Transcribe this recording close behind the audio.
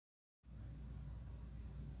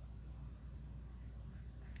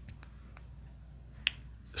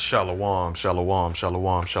Shalom, shalom,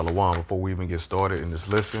 shalom, shalom. Before we even get started in this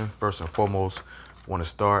lesson, first and foremost, I want to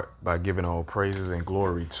start by giving all praises and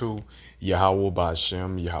glory to Yahawah,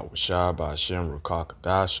 bahasham, Yahawashi, bahasham,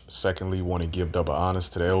 Rakakadash. Secondly, want to give double honors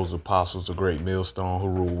to the Elders Apostles of Great Millstone who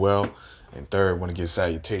rule well. And third, want to give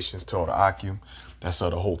salutations to all the Akim. That's all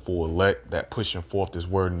the hopeful elect that pushing forth this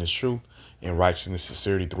word and this truth in righteousness,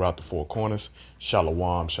 sincerity throughout the four corners.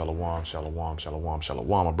 Shalom, shalom, shalom, shalom, shalom.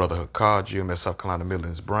 My brother Hakad, GMS South Carolina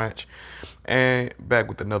Midlands branch, and back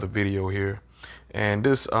with another video here. And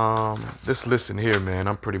this listen here, man,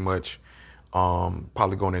 I'm pretty much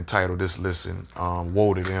probably going to entitle this listen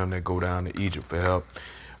 "Woe to them that go down to Egypt for help."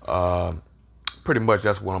 Pretty much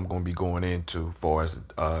that's what I'm going to be going into as far as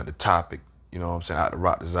the topic. You know what I'm saying? Out the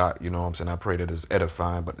rock the Zot, you know what I'm saying? I pray that it's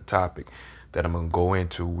edifying, but the topic that I'm going to go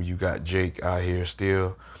into, you got Jake out here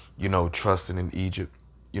still, trusting in Egypt,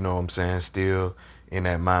 you know what I'm saying? Still in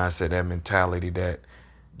that mindset, that mentality that,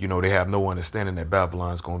 they have no understanding that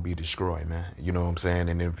Babylon's going to be destroyed, man. You know what I'm saying?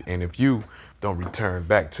 And if you don't return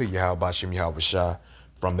back to Yahawashi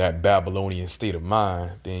from that Babylonian state of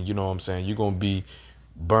mind, then, you know what I'm saying, you're going to be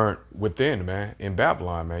burnt within, man, in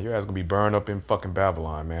Babylon, man. Your ass gonna be burned up in fucking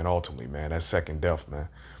Babylon, man, ultimately, man. That's second death, man.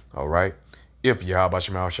 All right? If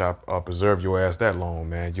Yahawah preserve your ass that long,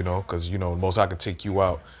 man, because, the Most High could take you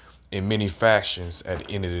out in many fashions at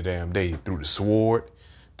the end of the damn day, through the sword,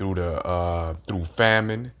 through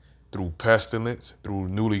famine, through pestilence, through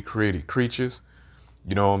newly created creatures,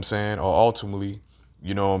 you know what I'm saying? Or ultimately,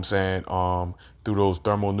 you know what I'm saying, through those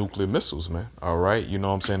thermonuclear missiles, man. All right? You know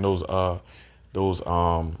what I'm saying? Those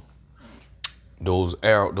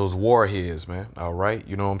warheads, man. All right,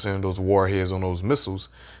 you know what I'm saying? Those warheads on those missiles,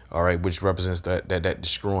 all right, which represents that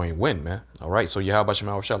destroying wind, man. All right, so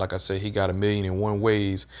Yahawashi, like I said, he got 1,000,001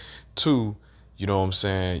 ways to, you know what I'm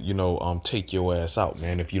saying, take your ass out,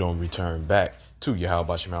 man, if you don't return back to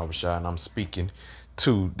Yahawashi, and I'm speaking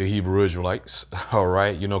to the Hebrew Israelites, all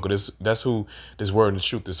right, because that's who this word and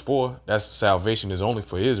truth is for. That's salvation is only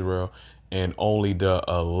for Israel and only the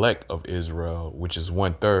elect of Israel, which is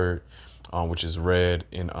 1/3, which is read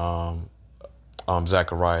in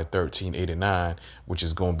Zechariah 13:8-9, which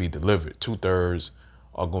is going to be delivered. 2/3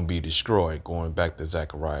 are going to be destroyed, going back to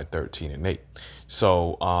Zechariah 13:8.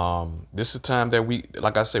 So this is the time that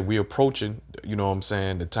like I said, we're approaching, you know what I'm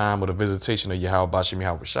saying, the time of the visitation of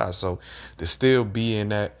Yahawashi. So to still be in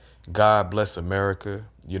that God bless America,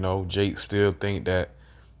 Jake still think that,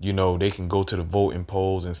 they can go to the voting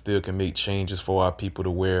polls and still can make changes for our people to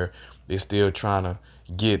where they're still trying to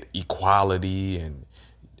get equality and,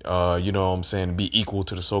 you know what I'm saying, be equal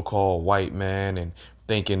to the so-called white man, and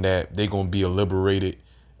thinking that they're going to be liberated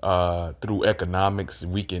through economics.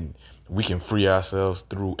 We can free ourselves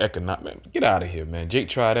through economic. Get out of here, man. Jake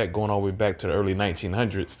tried that going all the way back to the early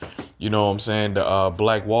 1900s. You know what I'm saying? The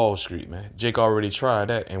Black Wall Street, man. Jake already tried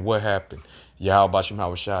that. And what happened?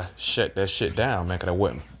 Yahawashi shut that shit down, man, because that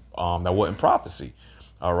wasn't prophecy.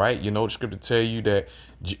 All right. The scripture tell you that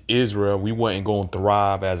Israel, we wasn't going to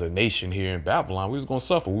thrive as a nation here in Babylon. We was going to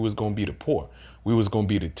suffer. We was going to be the poor. We was going to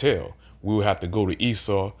be the tail. We would have to go to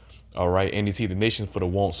Esau. All right. And these heathen nations for the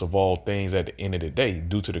wants of all things at the end of the day,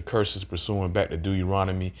 due to the curses pursuing back to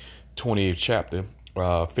Deuteronomy 28th chapter,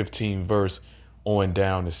 15 verse on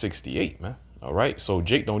down to 68, man. All right. So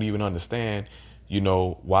Jake don't even understand,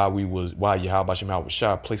 why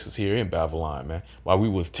Yahawashi placed us here in Babylon, man. Why we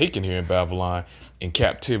was taken here in Babylon in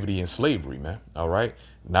captivity and slavery, man. All right.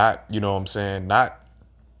 Not,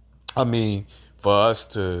 for us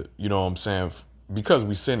to, because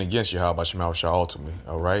we sin against Yahawashi ultimately.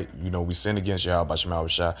 All right. We sin against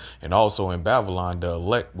Yahawashi. And also in Babylon, the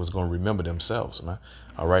elect was going to remember themselves, man.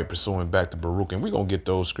 All right. Pursuing back to Baruch. And we're going to get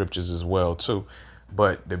those scriptures as well, too.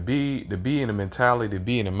 But to be in the mentality, to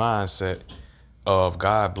be in the mindset of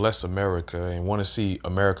God bless America and want to see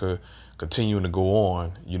America continuing to go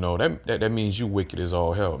on, that means you wicked as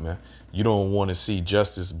all hell, man. You don't want to see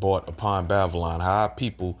justice brought upon Babylon. How our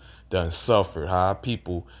people done suffered, how our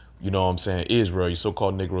people, Israel, you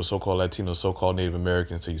so-called Negroes, so-called Latinos, so-called Native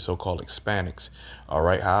Americans, to you so-called Hispanics, all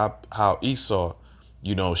right, how Esau,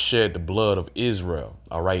 shed the blood of Israel,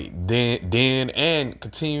 all right, then and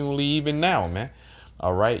continually even now, man.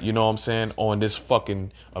 All right. You know what I'm saying? On this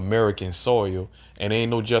fucking American soil. And ain't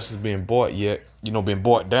no justice being bought yet. Been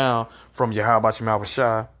bought down from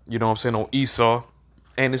Yahawashi, you know what I'm saying, on Esau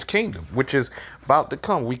and his kingdom, which is about to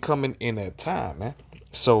come. We coming in that time, man.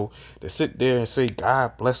 So to sit there and say,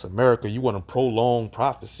 God bless America, you want to prolong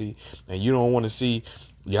prophecy, and you don't want to see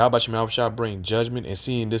Yahawashi bring judgment and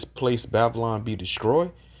seeing this place, Babylon, be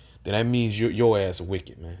destroyed, then that means your ass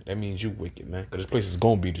wicked, man. That means you wicked, man. Because this place is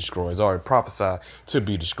going to be destroyed. It's already prophesied to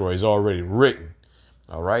be destroyed. It's already written.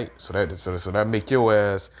 All right. So that make your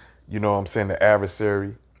ass, you know what I'm saying, the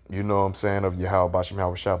adversary, you know what I'm saying, of Yahawah Bashim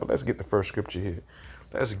Yahawah. But let's get the first scripture here.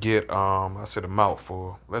 Let's get I said a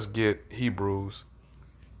mouthful. Let's get Hebrews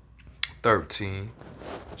 13.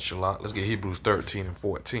 Shalak. Let's get Hebrews 13 and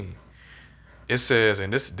 14. It says,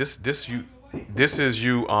 and this is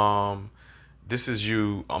you.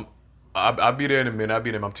 I'll be there in a minute. I'll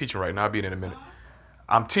be there. I'm teaching right now. I'll be there in a minute.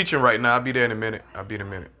 I'm teaching right now. I'll be there in a minute. I'll be in a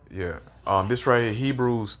minute. Yeah. This right here,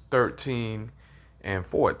 Hebrews 13 and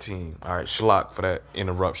 14. All right, shalak for that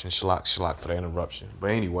interruption. Shalak for that interruption.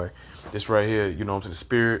 But anyway, this right here, you know what I'm saying? The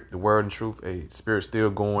spirit, the word and truth, hey, spirit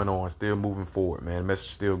still going on, still moving forward, man. The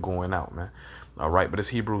message still going out, man. All right, but it's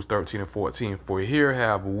Hebrews 13 and 14. For here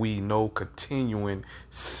have we no continuing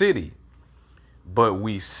city, but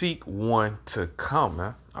we seek one to come,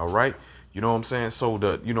 man. All right. You know what I'm saying? So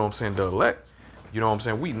the elect, you know what I'm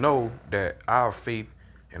saying? We know that our faith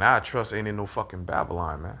and our trust ain't in no fucking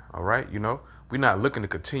Babylon, man. All right. You know, we're not looking to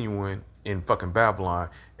continue in fucking Babylon.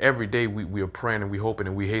 Every day we are praying and we hoping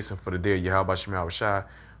and we hasten for the day of Yahawashi Double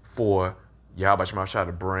for Yahawashi Double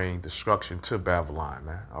to bring destruction to Babylon,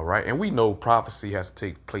 man. All right. And we know prophecy has to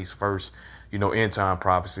take place first, you know, end time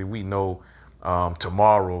prophecy. We know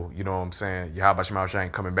tomorrow, you know what I'm saying, Yahawashi Double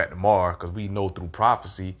ain't coming back tomorrow, because we know through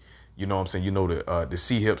prophecy, you know what I'm saying, you know, the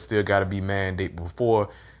C-hip still got to be mandated before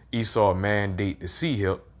Esau mandate the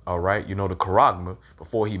C-hip. All right. You know, the charagma,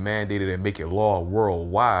 before he mandated and make it law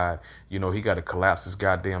worldwide, you know, he got to collapse his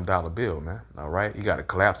goddamn dollar bill, man. All right. He got to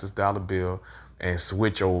collapse his dollar bill and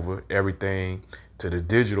switch over everything to the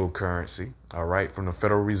digital currency. All right. From the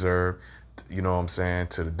Federal Reserve, you know what I'm saying,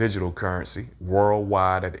 to the digital currency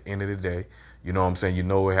worldwide at the end of the day. You know what I'm saying? You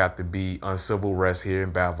know, it have to be uncivil rest here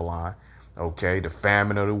in Babylon. OK, the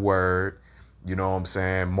famine of the word. You know what I'm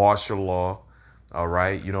saying? Martial law. All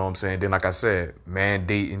right. You know what I'm saying? Then, like I said,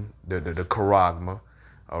 mandating the charagma.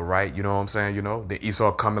 All right. You know what I'm saying? You know, the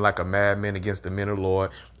Esau coming like a madman against the men of the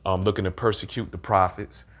Lord, looking to persecute the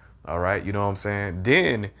prophets. All right. You know what I'm saying?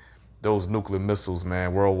 Then those nuclear missiles,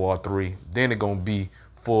 man, World War III, then it's going to be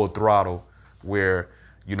full throttle where,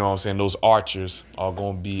 you know what I'm saying, those archers are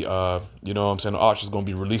going to be, you know what I'm saying, the archers going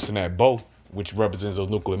to be releasing that bow, which represents those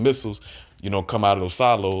nuclear missiles, you know, come out of those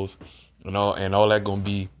silos, you know, and all that going to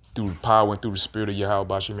be through power and through the spirit of Yahawah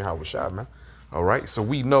Bashim Yahawah, man. All right. So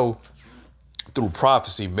we know through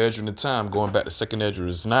prophecy, measuring the time, going back to 2nd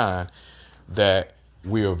Esdras 9, that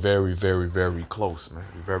we are very, very, very close, man.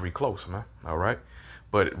 We're very close, man. All right.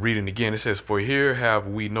 But reading again, it says, for here have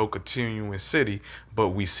we no continuing city, but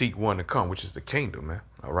we seek one to come, which is the kingdom, man.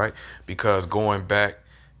 All right. Because going back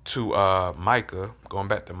to Micah,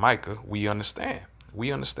 we understand.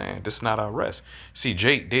 We understand. This is not our rest. See,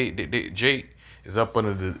 Jake is up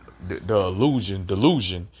under the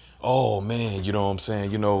delusion. Oh man, you know what I'm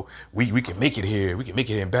saying? You know, we can make it here. We can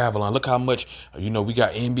make it in Babylon. Look how much, you know, we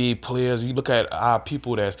got NBA players. You look at our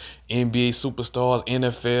people that's NBA superstars,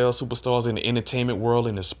 NFL superstars in the entertainment world,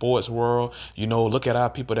 in the sports world. You know, look at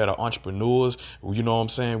our people that are entrepreneurs. You know what I'm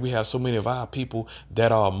saying? We have so many of our people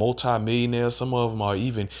that are multimillionaires. Some of them are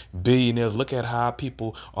even billionaires. Look at how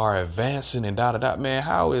people are advancing and da. Man,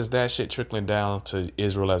 how is that shit trickling down to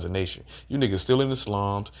Israel as a nation? You niggas still in the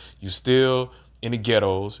slums. You still in the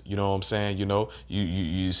ghettos, you know what I'm saying? You know,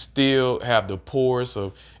 you still have the poorest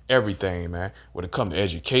of everything, man. When it comes to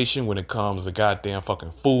education, when it comes to goddamn fucking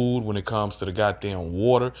food, when it comes to the goddamn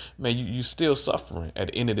water, man, you still suffering at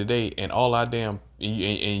the end of the day. And all our damn,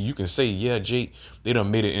 and you can say, yeah, Jake, they done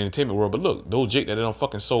made it in the entertainment world. But look, those Jake that they done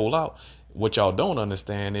fucking sold out, what y'all don't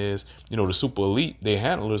understand is, you know, the super elite, their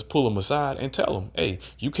handlers pull them aside and tell them, hey,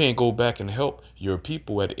 you can't go back and help your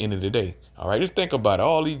people at the end of the day. All right, just think about it.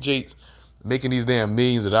 All these Jakes making these damn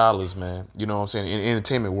millions of dollars, man. You know what I'm saying? In the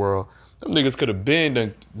entertainment world, them niggas could have been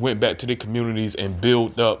done went back to their communities and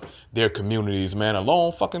built up their communities, man, a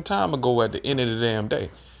long fucking time ago at the end of the damn day.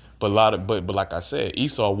 But but like I said,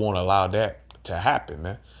 Esau won't allow that to happen,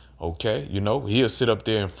 man. Okay, you know, he'll sit up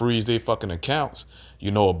there and freeze their fucking accounts, you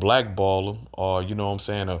know, or blackball them, or you know what I'm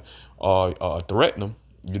saying, or threaten them.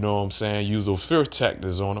 You know what I'm saying? Use those fear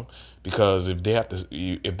tactics on them, because if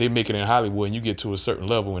they make it in Hollywood and you get to a certain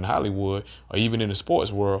level in Hollywood or even in the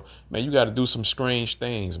sports world, man, you got to do some strange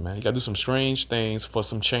things, man. You got to do some strange things for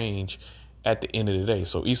some change at the end of the day.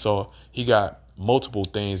 So Esau, he got multiple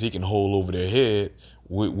things he can hold over their head,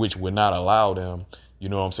 which would not allow them, you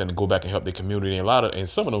know what I'm saying, to go back and help their community. And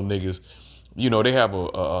some of them niggas, you know, they have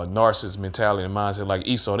a narcissist mentality and mindset like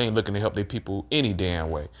Esau. They ain't looking to help their people any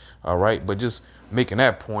damn way. All right. But just making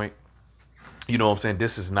that point, You know what I'm saying?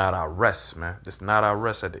 This is not our rest, man. This is not our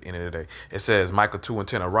rest at the end of the day. It says, Micah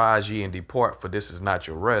 2:10, arise ye and depart, for this is not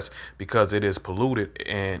your rest, because it is polluted,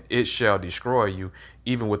 and it shall destroy you,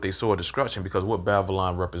 even with a sword destruction. Because what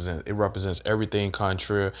Babylon represents, it represents everything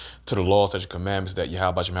contrary to the laws, such commandments that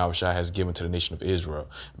Yahawashi has given to the nation of Israel.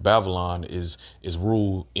 Babylon is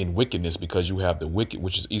ruled in wickedness, because you have the wicked,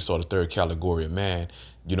 which is Esau, the third category of man.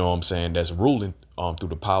 You know what I'm saying? That's ruling through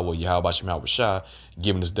the power of Yahawashi,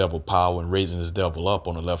 giving this devil power and raising this devil up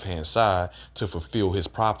on the left hand side to fulfill his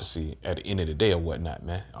prophecy at the end of the day or whatnot,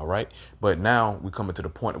 man. All right. But now we coming to the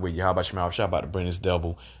point where Yahawashi about to bring this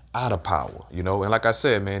devil out of power, you know. And like I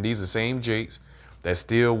said, man, these are the same Jakes that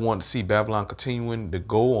still want to see Babylon continuing to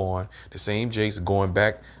go on. The same Jakes going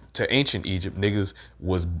back to ancient Egypt. Niggas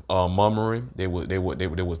was murmuring. They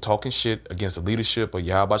were talking shit against the leadership of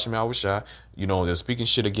Yahawashi. You know, they're speaking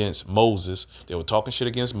shit against Moses. They were talking shit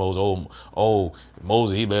against Moses. Oh,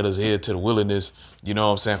 Moses, he led us here to the wilderness. You know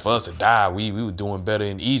what I'm saying? For us to die, we were doing better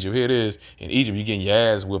in Egypt. Here it is. In Egypt, you getting your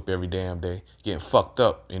ass whipped every damn day. Getting fucked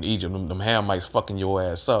up in Egypt. Them Hamites fucking your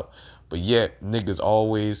ass up. But yet, niggas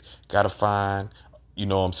always gotta find, you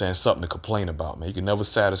know what I'm saying, something to complain about, man. You can never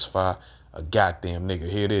satisfy a goddamn nigga.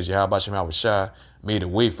 Here it is. Yahawashi made a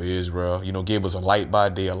way for Israel. You know, gave us a light by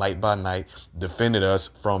day, a light by night, defended us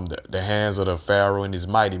from the hands of the Pharaoh and his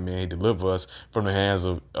mighty men. He delivered us from the hands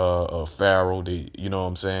of Pharaoh, you know what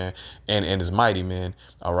I'm saying, and his mighty men.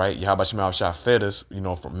 All right. Yahawashi fed us, you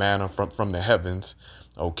know, from manna from the heavens.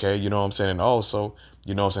 Okay. You know what I'm saying? And also,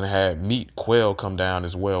 you know what I'm saying, had meat, quail come down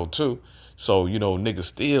as well, too. So, you know, niggas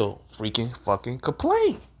still freaking fucking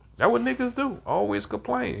complain. That's what niggas do. Always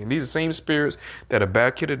complain. And these are the same spirits that are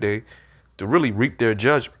back here today to really reap their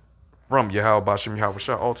judgment from Yahawashi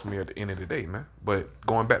ultimately at the end of the day, man. But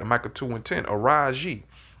going back to Micah 2:10, arise ye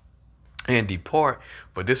and depart,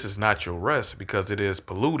 for this is not your rest, because it is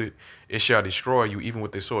polluted. It shall destroy you, even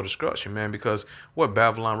with a sword of destruction, man. Because what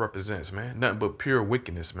Babylon represents, man, nothing but pure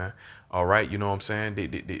wickedness, man. All right, you know what I'm saying?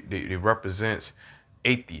 They represents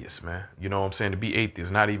atheists, man. You know what I'm saying? To be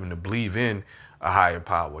atheists, not even to believe in a higher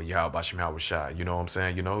power, Yahawashi. You know what I'm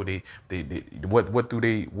saying? You know, what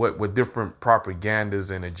different propagandas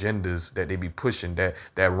and agendas that they be pushing, that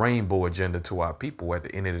rainbow agenda to our people at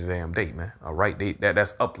the end of the damn day, man. All right,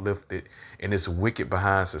 that's uplifted, and it's wicked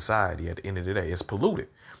behind society at the end of the day. It's polluted.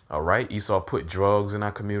 All right, Esau put drugs in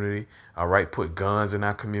our community. All right, put guns in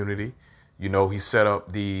our community. You know, he set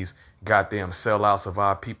up these goddamn sellouts of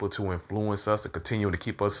our people to influence us, to continue to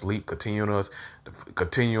keep us asleep, continue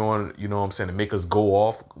on, you know what I'm saying, to make us go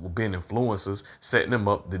off, being influencers, setting them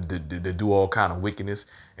up to do all kind of wickedness.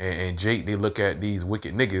 And Jake, they look at these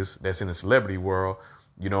wicked niggas that's in the celebrity world,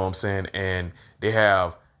 you know what I'm saying, and they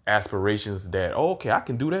have aspirations that, oh, okay, I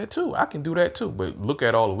can do that too. I can do that too. But look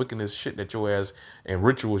at all the wickedness shit that your ass and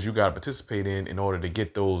rituals you got to participate in order to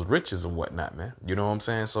get those riches and whatnot, man. You know what I'm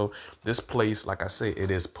saying? So this place, like I say, it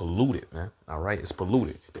is polluted, man. All right. It's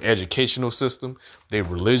polluted. The educational system, the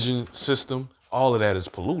religion system, all of that is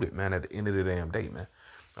polluted, man, at the end of the damn day, man.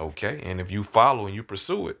 Okay. And if you follow and you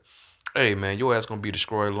pursue it, hey, man, your ass gonna be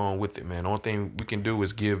destroyed along with it, man. The only thing we can do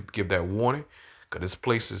is give that warning, because this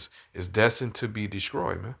place is destined to be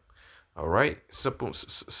destroyed, man. All right, simple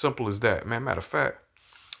as that, man. Matter of fact,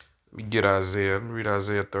 let me get Isaiah. Let me read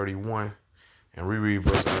Isaiah 31 and reread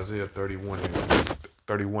verse Isaiah 31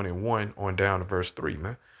 and 1 on down to verse 3,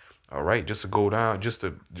 man. All right, just to go down, just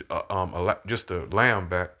to lamb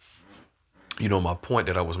back, you know, my point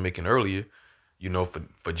that I was making earlier. You know,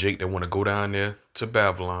 for Jake that want to go down there to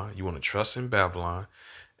Babylon, you want to trust in Babylon.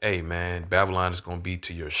 Hey, man, Babylon is going to be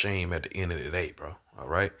to your shame at the end of the day, bro. All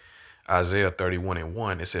right. Isaiah 31 and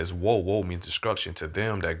 1, it says, woe means destruction to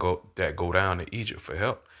them that go down to Egypt for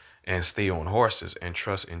help and stay on horses and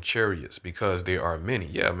trust in chariots, because there are many.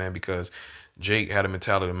 Yeah, man, because Jake had a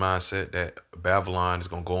mentality mindset that Babylon is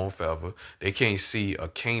going to go on forever. They can't see a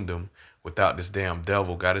kingdom without this damn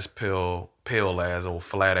devil got his pale ass, old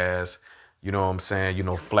flat ass, you know what I'm saying, you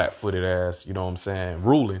know, flat-footed ass, you know what I'm saying,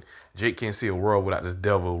 ruling. Jake can't see a world without this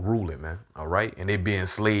devil ruling, man. All right. And they being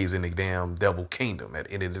slaves in the damn devil kingdom at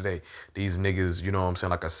the end of the day. These niggas, you know what I'm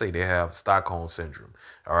saying? Like I say, they have Stockholm syndrome.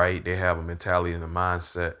 All right. They have a mentality and a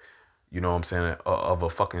mindset, you know what I'm saying, of a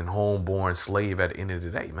fucking homeborn slave at the end of the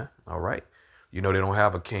day, man. All right. You know, they don't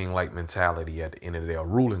have a king-like mentality at the end of the day, a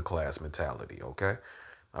ruling class mentality. Okay.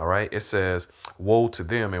 All right. It says, woe to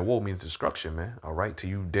them, and woe means destruction, man. All right.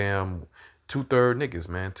 2/3 niggas,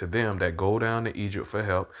 man, to them that go down to Egypt for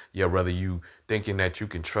help. Yeah, whether you thinking that you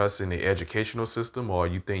can trust in the educational system, or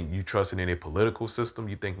you think you trusting in a political system,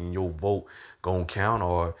 you thinking your vote gonna count,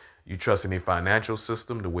 or you trust in a financial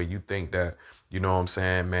system the way you think that, you know what I'm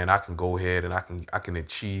saying, man, I can go ahead and I can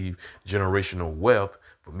achieve generational wealth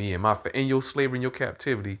for me and in your slavery and your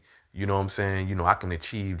captivity. You know what I'm saying? I can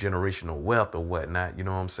achieve generational wealth or whatnot. You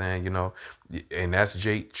know what I'm saying? And that's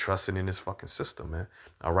Jake trusting in this fucking system, man.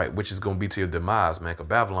 All right, which is gonna be to your demise, man. Cause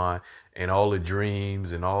Babylon and all the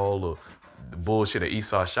dreams and all the bullshit that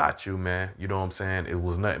Esau shot you, man. You know what I'm saying? It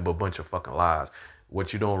was nothing but a bunch of fucking lies.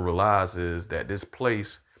 What you don't realize is that this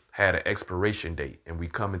place had an expiration date, and we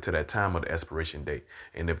come into that time of the expiration date.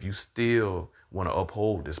 And if you still want to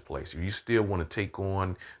uphold this place, if you still want to take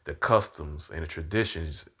on the customs and the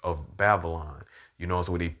traditions of Babylon,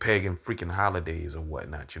 so with the pagan freaking holidays or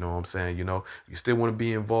whatnot, you know what I'm saying? You still want to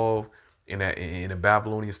be involved in a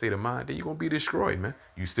Babylonian state of mind, then you're gonna be destroyed, man.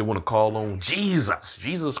 You still want to call on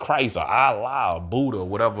Jesus Christ, or Allah, or Buddha, or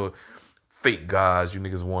whatever fake gods you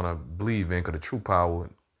niggas want to believe in, because the true power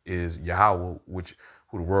is Yahawah,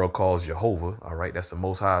 who the world calls Jehovah. All right, that's the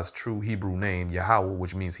Most High's true Hebrew name, Yahawah,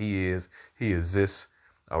 which means he exists.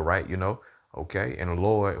 All right, okay, and the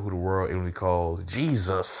Lord, who the world only calls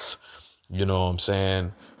Jesus. You know what I'm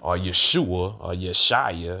saying? Or Yeshua, or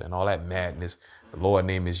Yeshaya, and all that madness. The Lord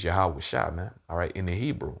name is Yahawashi, man. All right, in the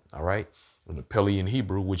Hebrew. All right, in the Pelian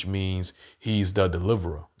Hebrew, which means he's the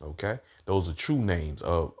deliverer. Okay, those are true names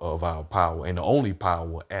of our power, and the only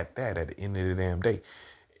power at the end of the damn day.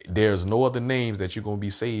 There's no other names that you're going to be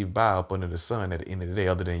saved by up under the sun at the end of the day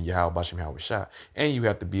other than Yahweh Bashem Yahawashi. And you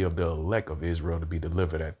have to be of the elect of Israel to be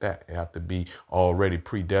delivered at that. You have to be already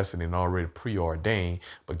predestined and already preordained.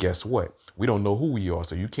 But guess what? We don't know who we are,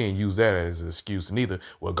 so you can't use that as an excuse neither.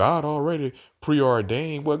 Well, God already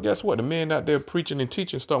preordained. Well, guess what? The man out there preaching and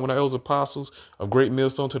teaching, starting with the Elders Apostles of Great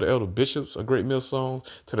Millstone to the Elder Bishops of Great Millstone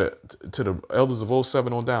to the Elders of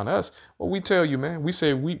 07 on down. That's what we tell you, man. We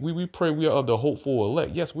say we pray we are of the hopeful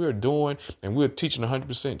elect. Yes, we are doing and we're teaching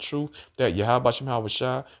 100% truth that Yahweh Bashem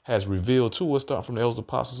Yahawashi has revealed to us, starting from the Elders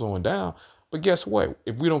Apostles on down. But guess what?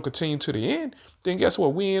 If we don't continue to the end, then guess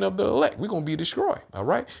what? We ain't of the elect. We're going to be destroyed. All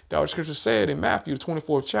right. The scripture said in Matthew, the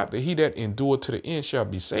 24th chapter, he that endured to the end shall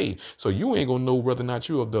be saved. So you ain't going to know whether or not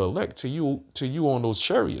you of the elect till you on those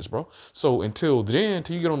chariots, bro. So until then,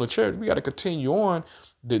 till you get on the chariot, we got to continue on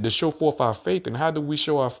to show forth our faith. And how do we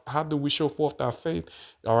show forth our faith?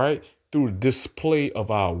 All right. Through the display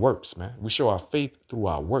of our works, man. We show our faith through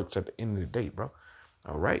our works at the end of the day, bro.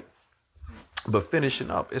 All right. But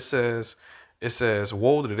finishing up, it says,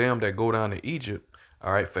 woe to them that go down to Egypt,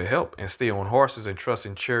 all right, for help, and stay on horses and trust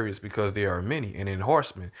in chariots because they are many, and in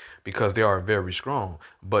horsemen because they are very strong.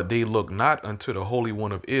 But they look not unto the Holy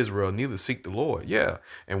One of Israel, neither seek the Lord. Yeah.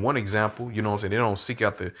 And one example, you know what I'm saying, they don't seek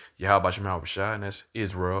after Yahweh Bashem Yahawashi, and that's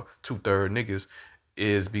Israel, 2/3 niggas,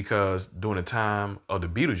 is because during the time of the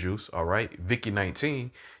Beetlejuice, all right, Vicky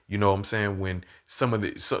 19, you know what I'm saying, when some of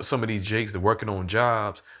these jakes, they're working on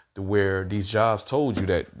jobs to where these jobs told you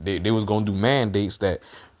that they was going to do mandates that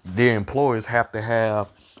their employers have to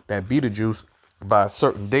have that Beetlejuice by a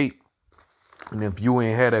certain date. And if you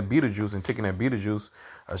ain't had that Beetlejuice and taking that Beetlejuice,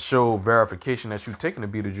 a show verification that you taking the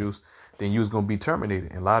Beetlejuice, then you was gonna be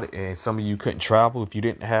terminated. And some of you couldn't travel if you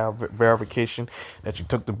didn't have verification that you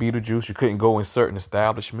took the Beetlejuice. You couldn't go in certain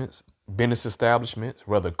establishments, business establishments,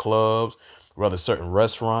 whether clubs, whether certain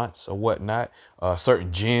restaurants or whatnot,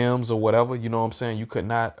 certain gyms or whatever. You know what I'm saying? You could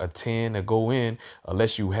not attend or go in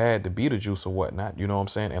unless you had the Beetlejuice or whatnot. You know what I'm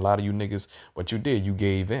saying? And a lot of you niggas, what you did, you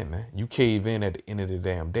gave in, man. You cave in at the end of the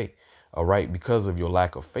damn day. All right, because of your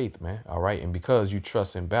lack of faith, man. All right, and because you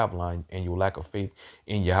trust in Babylon and your lack of faith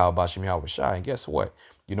in Yahweh Bashem Yahawashi. And guess what?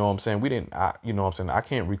 You know what I'm saying? You know what I'm saying? I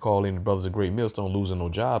can't recall any brothers of Great Millstone losing no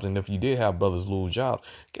jobs. And if you did have brothers lose jobs,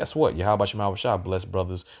 guess what? Yahweh Bashem Yahawashi bless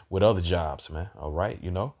brothers with other jobs, man. All right,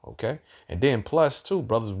 okay. And then plus too,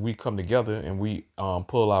 brothers, we come together and we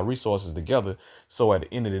pull our resources together. So at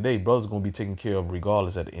the end of the day, brothers gonna be taken care of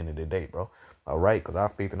regardless at the end of the day, bro. All right, because our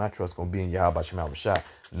faith and our trust gonna be in Yahweh Bashem Yahawashi,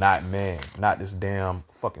 not man, not this damn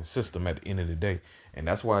fucking system at the end of the day. And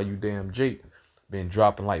that's why you damn Jake been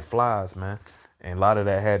dropping like flies, man. And a lot of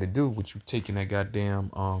that had to do with you taking that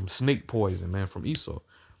goddamn snake poison, man, from Esau.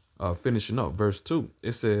 Finishing up verse 2,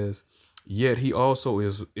 it says, yet he also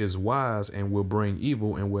is wise and will bring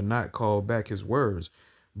evil and will not call back his words.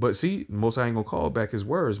 But see, Most High ain't gonna call back his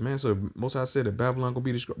words, man. So Most High said that Babylon gonna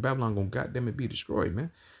be destroyed. Babylon gonna goddamn it be destroyed,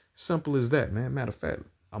 man. Simple as that, man. Matter of fact,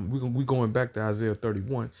 we going back to Isaiah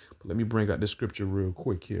 31, but let me bring out this scripture real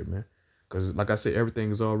quick here, man. Because like I said,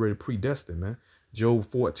 everything is already predestined, man. Job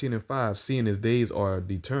 14:5, seeing his days are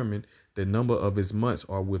determined, the number of his months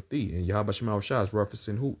are with thee. And Yahawashi Double is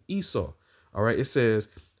referencing who? Esau. All right. It says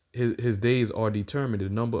his days are determined. The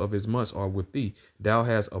number of his months are with thee. Thou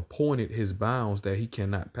hast appointed his bounds that he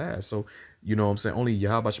cannot pass. So, you know what I'm saying? Only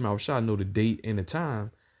Yahawashi Double know the date and the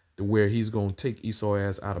time to where he's going to take Esau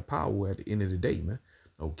ass out of power at the end of the day, man.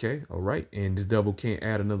 Okay. All right. And this devil can't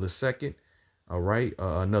add another second. All right.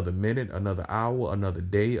 Another minute, another hour, another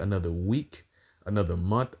day, another week, another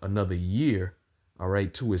month, another year. All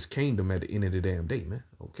right. To his kingdom at the end of the damn day, man.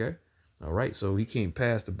 Okay. All right. So he can't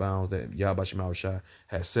pass the bounds that Yahawashi Double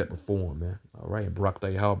has set before him, man. All right. And Barak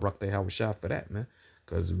Yahawah for that, man.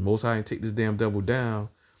 Because Most High ain't take this damn devil down.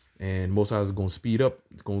 And Most High is going to speed up,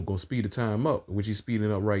 going to speed the time up, which he's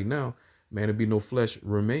speeding up right now. Man, there'll be no flesh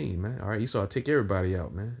remain, man. All right, Esau take everybody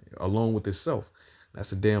out, man, along with himself.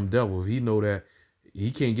 That's a damn devil. If he know that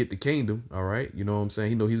he can't get the kingdom, all right, you know what I'm saying?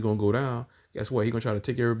 He know he's going to go down. Guess what? He going to try to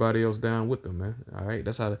take everybody else down with him, man. All right,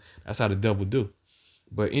 that's how the devil do.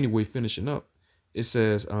 But anyway, finishing up, it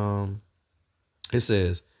says,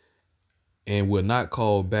 and will not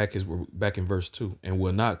call back back in verse 2, and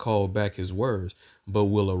will not call back his words, but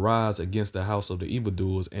will arise against the house of the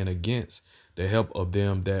evildoers and against the help of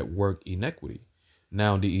them that work iniquity.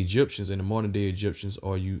 Now the Egyptians and the modern day Egyptians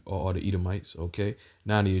are the Edomites. Okay.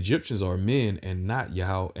 Now the Egyptians are men and not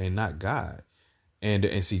Yahweh and not God. And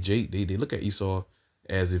CJ, they look at Esau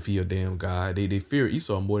as if he a damn God. They fear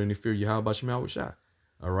Esau more than they fear Yahawashi Double.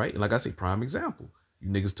 All right. And like I say, prime example. You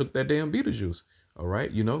niggas took that damn Beetlejuice. All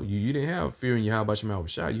right. You know, you didn't have fear in Yahawashi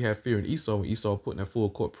Double. You had fear in Esau when Esau putting that full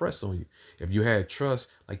court press on you. If you had trust,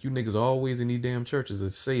 like you niggas always in these damn churches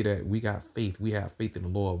that say that we got faith. We have faith in the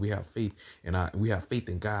Lord. We have faith we have faith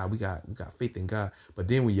in God. We got faith in God. But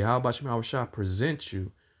then when Yahawashi Double presents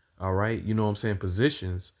you, all right, you know what I'm saying,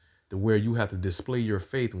 positions to where you have to display your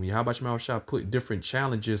faith. When Yahawashi Double put different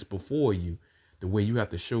challenges before you, the way you have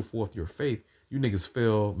to show forth your faith, you niggas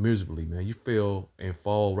fail miserably, man. You fail and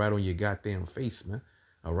fall right on your goddamn face, man.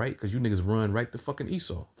 All right? Because you niggas run right to fucking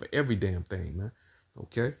Esau for every damn thing, man.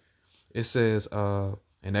 Okay? It says, and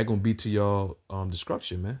that gonna be to y'all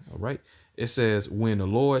destruction, man. All right? It says, when the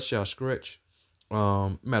Lord shall stretch,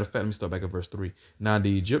 matter of fact, let me start back at verse 3. Now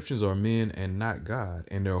the Egyptians are men and not God,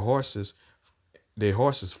 and their horses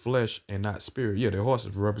flesh and not spirit. Yeah, their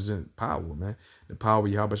horses represent power, man. The power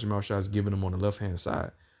Yahawashi Double is giving them on the left-hand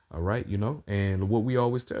side. All right, you know, and what we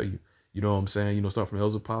always tell you, you know what I'm saying? You know, start from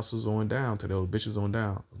Elders Apostles on down to the Elder Bishops on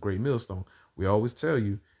down, Great Millstone. We always tell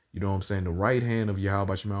you, you know what I'm saying? The right hand of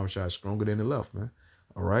Yahawashi Double is stronger than the left, man.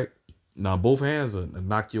 All right. Now, both hands will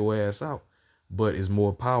knock your ass out, but it's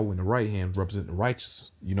more power in the right hand representing the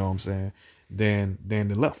righteous, you know what I'm saying, than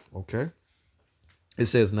the left. Okay. It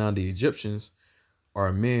says, now the Egyptians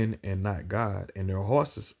are men and not God, and their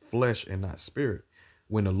horses flesh and not spirit.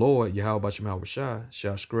 When the Lord Yahawashi Double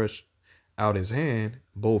shall stretch out his hand,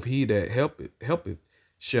 both he that helpeth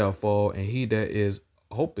shall fall, and he that is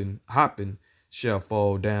hopping shall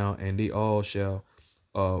fall down, and they all shall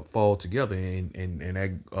fall together. And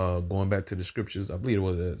that going back to the scriptures, I believe it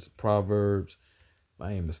was Proverbs, if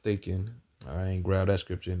I ain't mistaken. I ain't grab that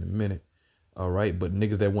scripture in a minute. All right, but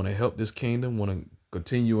niggas that want to help this kingdom, want to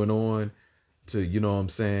continuing on to, you know what I'm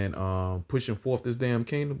saying, pushing forth this damn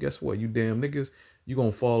kingdom, guess what? You damn niggas, you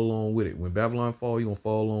gonna fall along with it. When Babylon fall, you gonna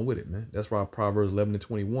fall along with it, man. That's why Proverbs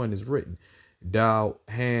 11:21 is written. Thou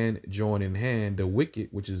hand join in hand the wicked,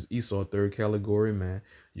 which is Esau, third category, man.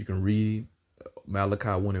 You can read Malachi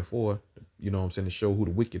 1:4, you know what I'm saying, to show who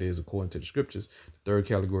the wicked is according to the scriptures. The third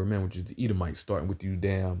category, man, which is the Edomites, starting with you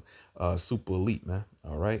damn super elite, man.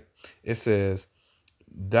 All right. It says,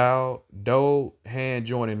 though hand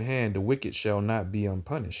join in hand, the wicked shall not be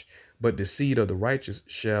unpunished, but the seed of the righteous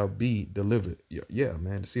shall be delivered. Yeah,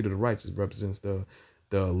 man, the seed of the righteous represents the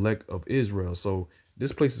elect of Israel. So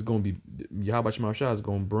this place is going to be, Yahawashi Double is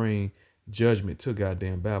going to bring judgment to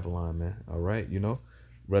goddamn Babylon, man. All right, you know,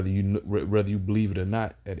 whether you believe it or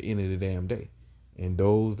not, at the end of the damn day. And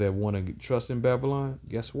those that want to trust in Babylon,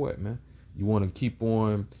 guess what, man? You want to keep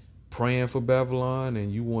on praying for Babylon,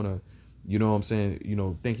 and you want to, you know what I'm saying, you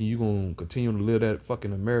know, thinking you're going to continue to live that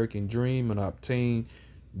fucking American dream and obtain,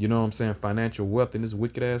 you know what I'm saying, financial wealth in this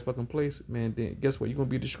wicked ass fucking place, man, then guess what? You're going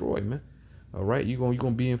to be destroyed, man. All right? You're going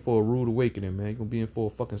to be in for a rude awakening, man. You're going to be in for a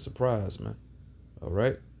fucking surprise, man. All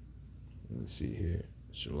right? Let me see here.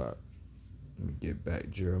 Let me get back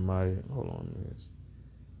Jeremiah. Hold on, man.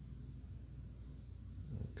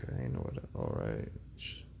 Okay, I know what. All right.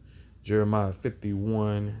 Jeremiah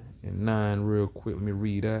 51:9 real quick. Let me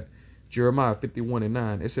read that. Jeremiah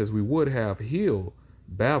 51:9, it says, we would have healed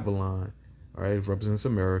Babylon, all right, it represents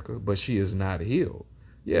America, but she is not healed.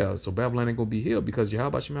 Yeah, so Babylon ain't going to be healed because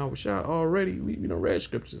Yahawashi Double already, we read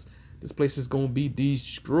scriptures. This place is going to be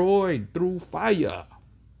destroyed through fire.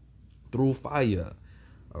 Through fire.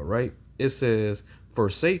 All right. It says,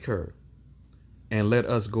 forsake her, and let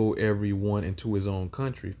us go every one into his own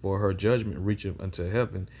country, for her judgment reacheth unto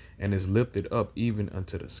heaven, and is lifted up even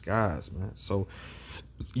unto the skies, man. So,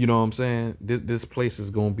 you know what I'm saying? This place is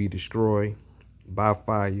going to be destroyed by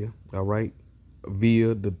fire, all right,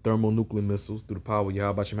 via the thermonuclear missiles through the power of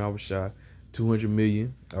Yahawashi 200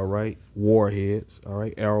 million, all right, warheads, all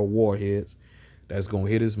right, arrow warheads that's going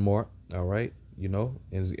to hit his mark, all right, you know,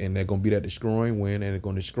 and they're going to be that destroying wind, and they're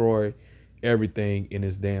going to destroy everything in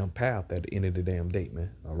its damn path at the end of the damn day,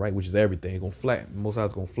 man, all right, which is everything. It's going to flatten, most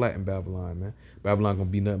High's going to flatten Babylon, man. Babylon going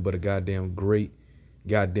to be nothing but a goddamn great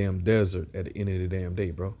goddamn desert at the end of the damn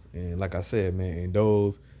day, bro. And like I said, man, and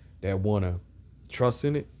those that want to trust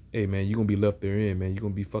in it, hey, man, you're going to be left there in, man. You're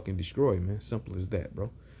going to be fucking destroyed, man. Simple as that, bro.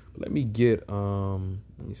 But let me get, let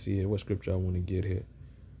me see here. What scripture I want to get here?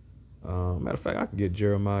 Matter of fact, I can get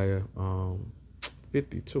Jeremiah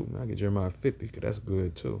 52, man. I get Jeremiah 50, because that's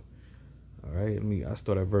good, too. All right, I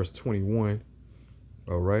start at verse 21.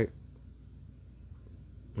 All right.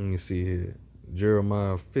 Let me see here.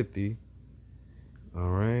 Jeremiah 50. All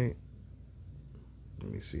right.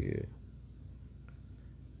 Let me see here.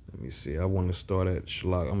 Let me see. I want to start at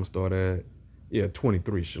Shalak. I'm going to start at,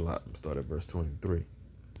 23 Shalak. I'm going to start at verse 23.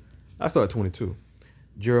 I start at 22.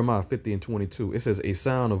 Jeremiah 50 and 22. It says, a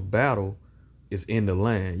sound of battle is in the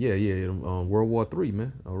land. World War III,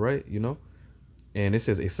 man. All right, you know. And it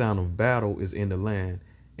says, a sound of battle is in the land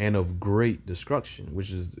and of great destruction,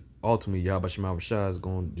 which is ultimately Yahawashi is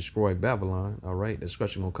going to destroy Babylon. All right.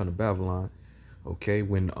 Destruction going to come to Babylon. Okay,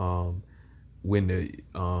 when the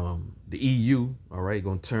EU, all right,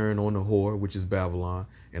 gonna turn on the whore, which is Babylon,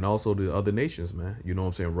 and also the other nations, man. You know what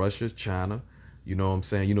I'm saying? Russia, China, you know what I'm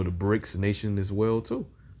saying? You know, the BRICS nation as well too.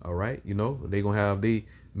 All right, you know, they gonna have the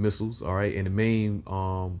missiles, all right, and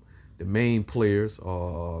the main players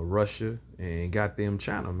are Russia and goddamn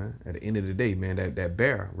China, man. At the end of the day, man, that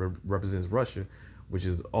bear represents Russia, which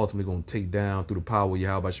is ultimately gonna take down through the power of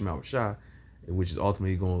Yahawashi, which is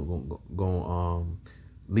ultimately going to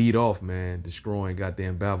lead off, man, destroying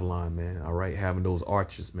goddamn Babylon, man. All right, having those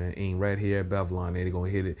archers, man, aim right here at Babylon, they're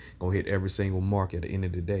going to hit it, going to hit every single mark at the end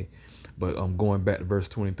of the day. But going back to verse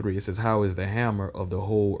 23, it says, how is the hammer of the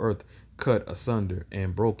whole earth cut asunder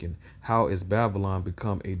and broken? How is Babylon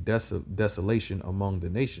become a desolation among the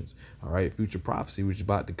nations? All right, future prophecy, which is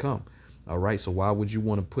about to come. All right, so why would you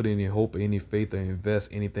want to put any hope or any faith or invest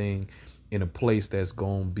anything in a place that's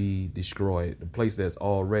going to be destroyed, the place that's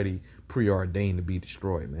already preordained to be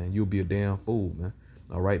destroyed, man? You'll be a damn fool, man.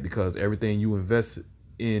 All right, because everything you invest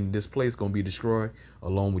in this place going to be destroyed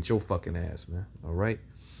along with your fucking ass, man. All right.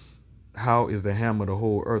 How is the hammer of the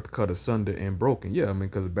whole earth cut asunder and broken? Yeah, I mean,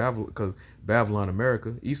 because Babylon,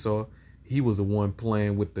 America, Esau, he was the one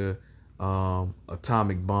playing with the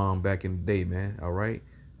atomic bomb back in the day, man. All right.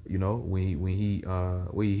 You know, when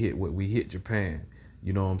we hit Japan.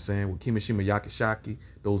 You know what I'm saying? With Kimishima Yakashaki,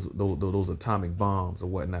 those atomic bombs or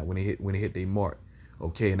whatnot, when they hit their mark.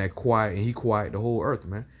 Okay, and he quieted the whole earth,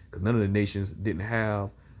 man. Because none of the nations didn't have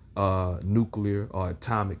nuclear or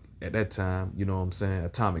atomic at that time, you know what I'm saying?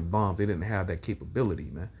 Atomic bombs. They didn't have that capability,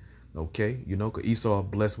 man. Okay, you know, because Esau,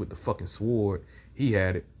 blessed with the fucking sword, he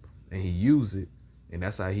had it and he used it, and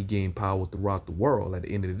that's how he gained power throughout the world at the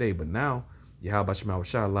end of the day. But now,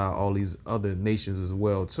 Yahawashi allowed all these other nations as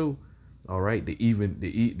well too. All right, to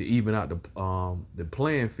even out the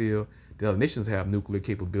playing field. The other nations have nuclear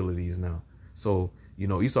capabilities now. So, you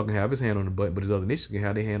know, Esau can have his hand on the button, but his other nations can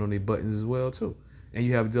have their hand on their buttons as well too. And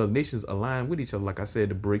you have the other nations aligned with each other, like I said,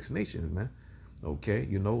 the BRICS nations, man. Okay,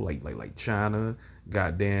 you know, like China,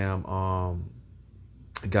 goddamn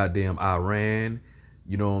Iran,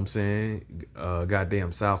 you know what I'm saying?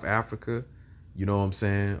 Goddamn South Africa, you know what I'm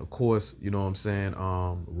saying? Of course, you know what I'm saying?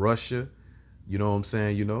 Russia, you know what I'm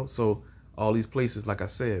saying? You know, so all these places, like I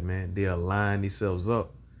said, man, they align themselves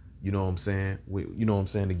up, you know what I'm saying? You know what I'm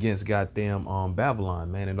saying? Against goddamn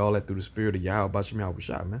Babylon, man, and all that through the spirit of Yahawashi,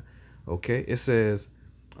 man. Okay, it says,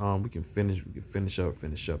 we can finish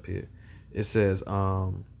up here. It says,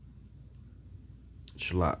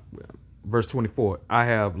 verse 24, I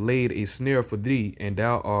have laid a snare for thee, and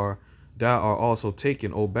thou art also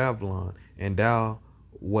taken, O Babylon, and thou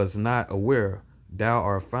was not aware, thou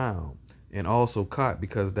art found, and also caught,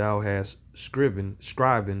 because thou hast striven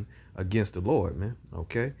against the Lord, man.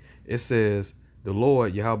 Okay, it says, the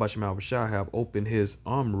Lord Yahawashi have opened his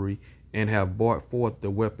armory and have brought forth the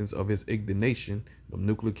weapons of his indignation, the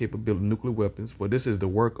nuclear capability, nuclear weapons. For this is the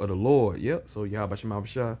work of the Lord. Yep. So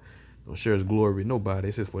Yahawashi Don't share his glory with nobody.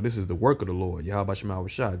 It says, for this is the work of the Lord,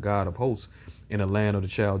 Yahawashi, God of hosts, in the land of the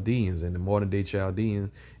Chaldeans. And the modern day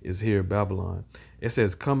Chaldean is here, Babylon. It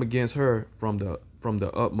says, come against her from the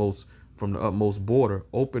utmost border,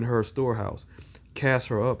 open her storehouse, cast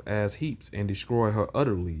her up as heaps, and destroy her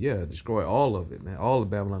utterly. Yeah, destroy all of it, man. All of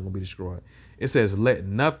Babylon gonna be destroyed. It says, let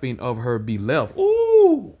nothing of her be left.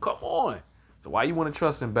 Ooh, come on. So why you want to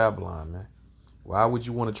trust in Babylon, man? Why would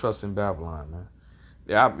you want to trust in Babylon, man?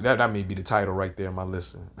 Yeah, that may be the title right there in my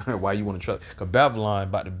listen. Why you want to trust? Because Babylon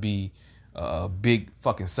about to be a big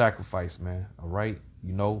fucking sacrifice, man. All right?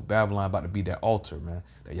 You know, Babylon about to be that altar, man.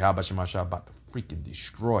 That Yahawashi Mashiach about to freaking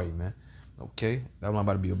destroy, man. Okay? Babylon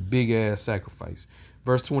about to be a big ass sacrifice.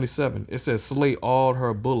 Verse 27, it says, slay all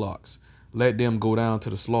her bullocks. Let them go down to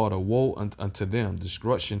the slaughter. Woe unto them,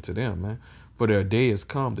 destruction to them, man. For their day is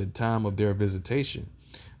come, the time of their visitation.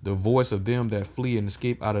 The voice of them that flee and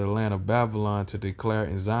escape out of the land of Babylon to declare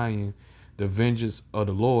in Zion the vengeance of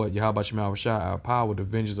the Lord, Yahawashi Mawashah, our power, the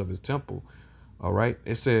vengeance of his temple. All right.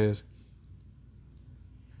 It says,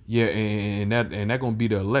 yeah, and that gonna be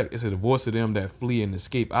the elect. It says the voice of them that flee and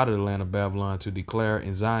escape out of the land of Babylon to declare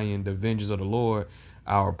in Zion the vengeance of the Lord,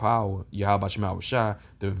 our power, Yahawashi Mawashah,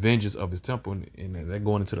 the vengeance of his temple. And they're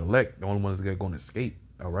going into the elect, the only ones that are going to escape.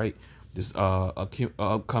 All right. This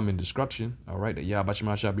upcoming destruction, all right, that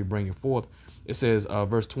Yahawashi shall be bringing forth. It says,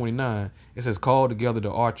 verse 29, it says, call together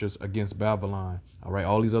the archers against Babylon. All right,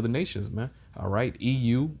 all these other nations, man. All right,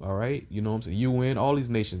 EU, all right, you know what I'm saying, UN, all these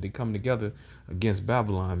nations, they come together against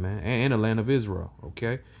Babylon, man, and the land of Israel,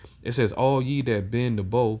 okay? It says, all ye that bend the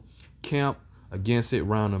bow, camp against it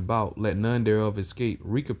round about, let none thereof escape.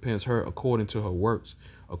 Recompense her according to her works,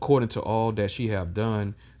 according to all that she have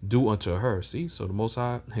done, do unto her. See, so the Most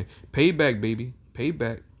High, pay back, baby, pay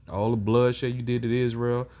back. All the bloodshed you did to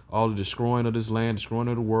Israel, all the destroying of this land, destroying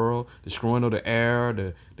of the world, destroying of the air,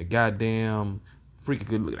 the goddamn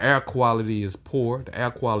freaking air quality is poor. The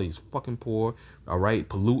air quality is fucking poor. All right,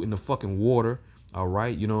 polluting the fucking water. All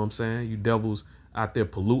right, you know what I'm saying? You devils out there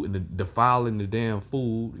polluting, defiling the damn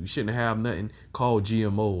food. You shouldn't have nothing called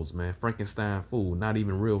GMOs, man. Frankenstein food, not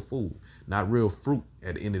even real food, not real fruit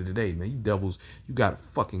at the end of the day, man. You devils, you got to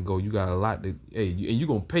fucking go. You got a lot to, hey, and you're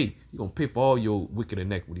going to pay. You're going to pay for all your wicked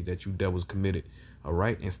iniquity that you devils committed, all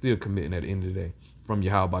right? And still committing at the end of the day from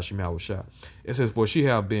Yahawashi Mawashah. It says, for she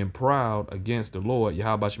have been proud against the Lord,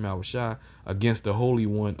 Yahawashi Mawashah, against the Holy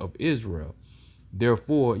One of Israel.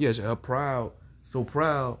 Therefore, yes, proud, so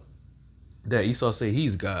proud that Esau say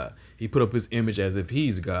he's God. He put up his image as if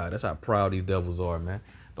he's God. That's how proud these devils are, man.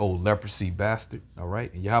 The old leprosy bastard, all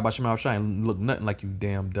right? And Yahawashi Mawashah ain't look nothing like you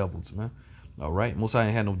damn devils, man. All right? Most I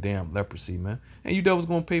ain't had no damn leprosy, man. And you devils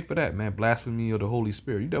gonna pay for that, man. Blasphemy of the Holy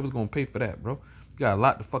Spirit. You devils gonna pay for that, bro. You got a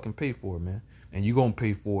lot to fucking pay for, man. And you gonna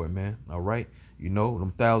pay for it, man. All right? You know, them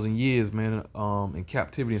 1,000 years, man, in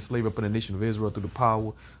captivity and slavery up in the nation of Israel through the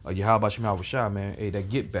power of Yahawashi Mawashah, man. Hey, that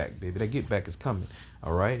get back, baby. That get back is coming.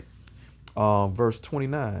 All right? Verse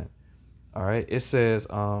 29. All right, it says,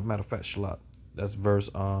 matter of fact, Shalak, that's verse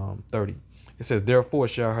 30. It says, therefore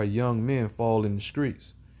shall her young men fall in the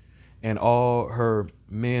streets, and all her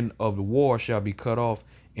men of the war shall be cut off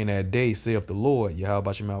in that day, saith the Lord,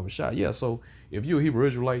 Yahawashi Mawashah. Yeah, so if you're a Hebrew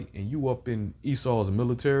Israelite and you up in Esau's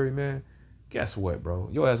military, man, guess what, bro?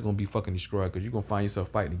 Your ass gonna be fucking destroyed because you're gonna find yourself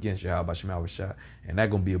fighting against Yahawashi Mawashah, and that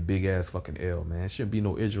gonna be a big ass fucking L, man. It shouldn't be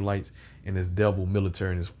no Israelites in this devil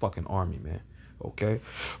military in this fucking army, man. Okay,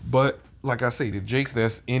 but like I say, the jakes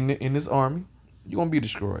that's in this army, you're gonna be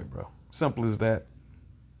destroyed, bro. Simple as that.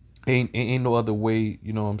 Ain't no other way,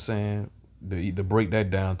 you know what I'm saying, to break that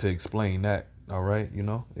down, to explain that. All right, you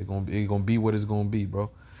know, it's gonna be what it's gonna be,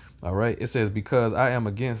 bro. All right, it says, because I am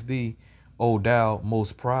against thee, O thou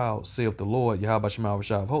most proud, saith the Lord, Yahawashi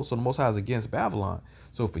Mawashah of hosts. So the Most High is against Babylon.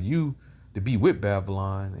 So for you to be with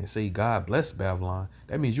Babylon and say God bless Babylon,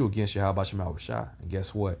 that means you're against Yahawashi Mawashah. And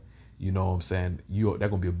guess what? You know what I'm saying? That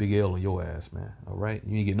gonna be a big L on your ass, man. All right,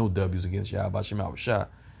 you ain't get no W's against Yahawashi Mawashah.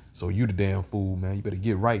 So you the damn fool, man. You better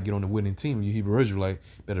get right, get on the winning team. You Hebrew Israelite,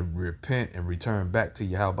 better repent and return back to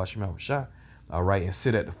Yahawashi Mawashah. All right, and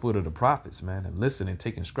sit at the foot of the prophets, man, and listen and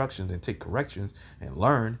take instructions and take corrections and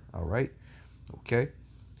learn. All right, okay.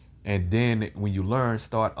 And then when you learn,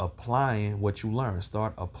 start applying what you learn.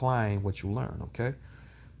 Start applying what you learn, okay?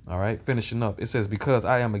 All right, finishing up. It says, because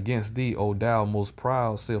I am against thee, O thou most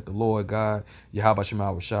proud, saith the Lord God, Yahawashi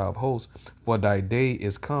Mawashah of hosts, for thy day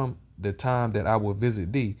is come, the time that I will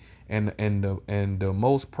visit thee, and the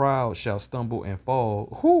most proud shall stumble and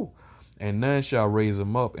fall, whoo, and none shall raise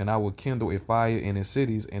him up, and I will kindle a fire in his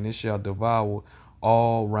cities, and it shall devour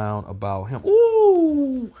all round about him.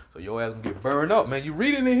 Ooh, so your ass gonna get burned up, man. You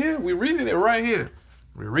reading it here? We reading it right here.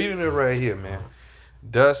 We're reading it right here, man.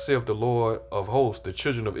 Thus saith the Lord of hosts, the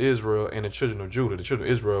children of Israel and the children of Judah. The children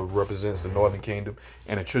of Israel represents the northern kingdom,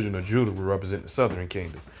 and the children of Judah will represent the southern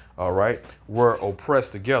kingdom. All right, were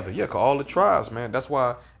oppressed together. Yeah, 'cause all the tribes, man. That's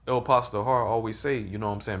why El Pastor Har always say, you know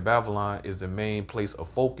what I'm saying, Babylon is the main place of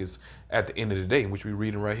focus at the end of the day, which we're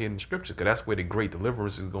reading right here in the scripture, because that's where the great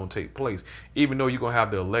deliverance is going to take place. Even though you're going to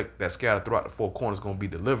have the elect that scattered throughout the four corners going to be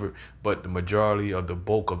delivered, but the majority of the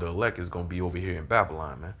bulk of the elect is going to be over here in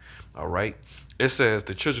Babylon, man. All right. It says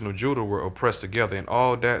the children of Judah were oppressed together, and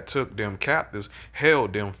all that took them captives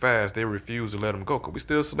held them fast. They refused to let them go. Cause we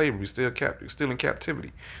still slavery, we still captive, still in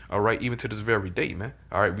captivity. All right, even to this very day, man.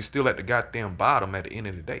 All right, we still at the goddamn bottom at the end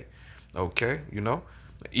of the day. Okay, you know.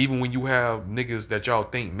 Even when you have niggas that y'all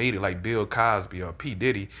think made it, like Bill Cosby or P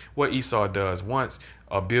Diddy, what Esau does once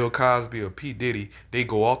Bill Cosby or P Diddy, they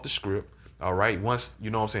go off the script. All right, once you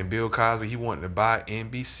know what I'm saying, Bill Cosby, he wanted to buy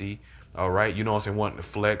NBC. All right, you know what I'm saying, wanting to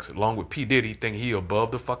flex along with P Diddy, thinking he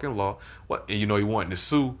above the fucking law. What, you know, he wanting to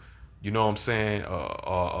sue, you know what I'm saying,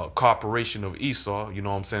 a corporation of Esau, you know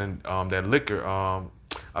what I'm saying, that liquor,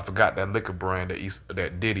 I forgot that liquor brand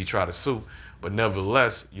that Diddy tried to sue, but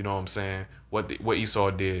nevertheless, you know what I'm saying, what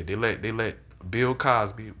Esau did, they let Bill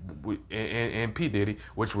Cosby and P Diddy,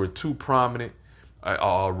 which were two prominent,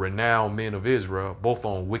 renowned men of Israel, both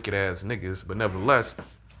on wicked ass niggas, but nevertheless.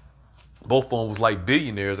 Both of them was like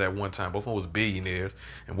billionaires at one time. Both of them was billionaires.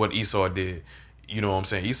 And what Esau did, you know what I'm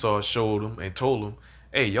saying? Esau showed them and told them,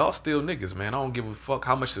 hey, y'all still niggas, man. I don't give a fuck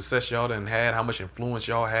how much success y'all done had, how much influence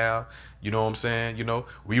y'all have. You know what I'm saying? You know,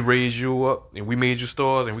 we raised you up and we made you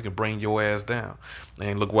stars and we can bring your ass down.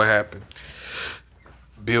 And look what happened.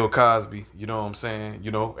 Bill Cosby, you know what I'm saying?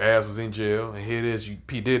 You know, ass was in jail, and here it is,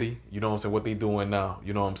 P. Diddy, you know what I'm saying, what they doing now,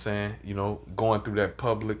 you know what I'm saying? You know, going through that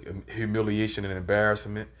public humiliation and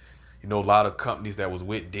embarrassment. You know, a lot of companies that was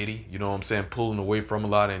with Diddy, you know what I'm saying, pulling away from a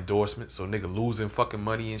lot of endorsements. So nigga losing fucking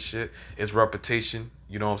money and shit. His reputation,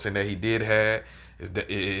 you know what I'm saying, that he did have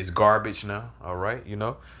is garbage now, all right, you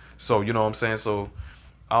know? So, you know what I'm saying? So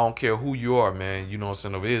I don't care who you are, man, you know what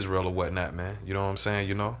I'm saying, of Israel or whatnot, man. You know what I'm saying?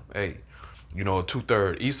 You know, hey, you know,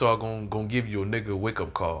 2/3. Esau gonna give you a nigga wake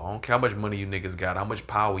up call. I don't care how much money you niggas got, how much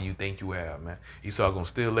power you think you have, man. Esau gonna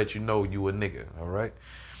still let you know you a nigga, all right?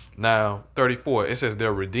 Now, 34, it says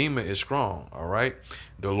their Redeemer is strong, all right?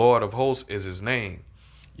 The Lord of hosts is his name,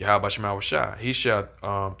 Yahawashi. He shall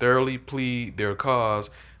thoroughly plead their cause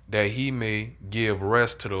that he may give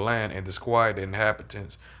rest to the land and disquiet the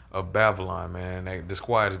inhabitants of Babylon, man. That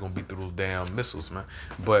disquiet is going to be through those damn missiles, man.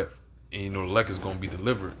 But, you know, the elect is going to be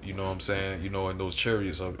delivered, you know what I'm saying, you know, in those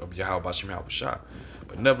chariots of Yahawashi.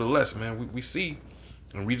 But nevertheless, man, we see,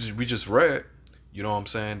 and we just read, you know what I'm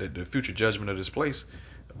saying, that the future judgment of this place,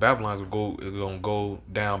 Babylon's gonna go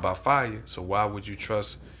down by fire. So why would you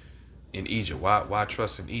trust in Egypt? Why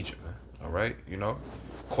trust in Egypt, man? All right, you know,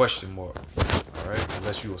 question mark. All right,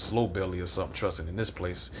 unless you a slow belly or something trusting in this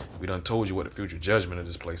place. We done told you what the future judgment of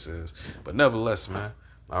this place is. But nevertheless, man.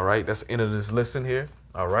 All right, that's the end of this lesson here.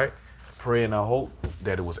 All right. Pray and I hope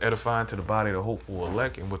that it was edifying to the body of the hopeful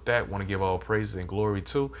elect. And with that, want to give all praises and glory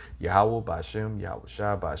to Yahawah, bahasham,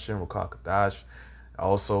 Yahawashi, bahasham, Rakakadash.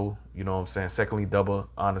 Also, you know what I'm saying, secondly, double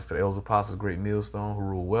honors to the Elders Apostles, great millstone who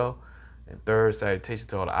rule well. And third, salutation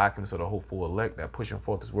to all the occupants of the hopeful elect that pushing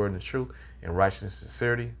forth his word and truth and righteousness and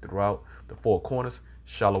sincerity throughout the four corners.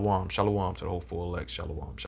 Shalom, shalom to the hopeful elect. Shalom.